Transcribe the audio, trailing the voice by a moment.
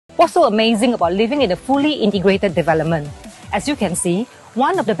What's so amazing about living in a fully integrated development? As you can see,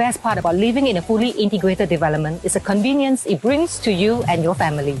 one of the best parts about living in a fully integrated development is the convenience it brings to you and your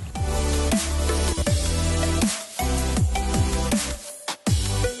family.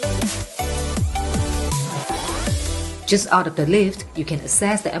 Just out of the lift, you can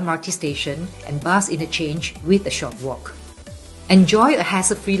access the MRT station and bus interchange with a short walk. Enjoy a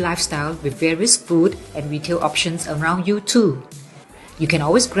hassle-free lifestyle with various food and retail options around you too. You can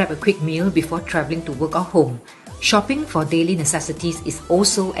always grab a quick meal before traveling to work or home. Shopping for daily necessities is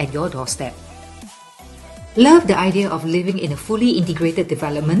also at your doorstep. Love the idea of living in a fully integrated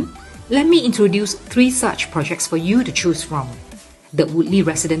development? Let me introduce 3 such projects for you to choose from. The Woodley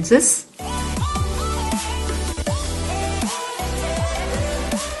Residences,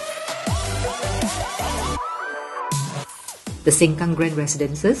 the Sengkang Grand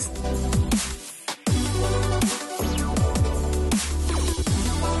Residences,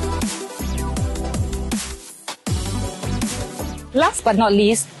 last but not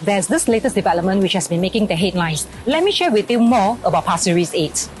least, there's this latest development which has been making the headlines. Let me share with you more about Pasir Ris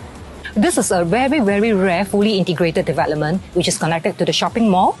 8. This is a very rare fully integrated development which is connected to the shopping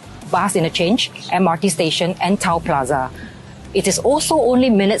mall, bus interchange, MRT station and Town Plaza. It is also only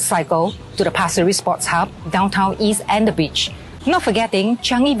minutes cycle to the Pasir Ris Sports Hub, Downtown East and the beach. Not forgetting,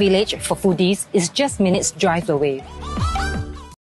 Changi Village for foodies is just minutes drive away.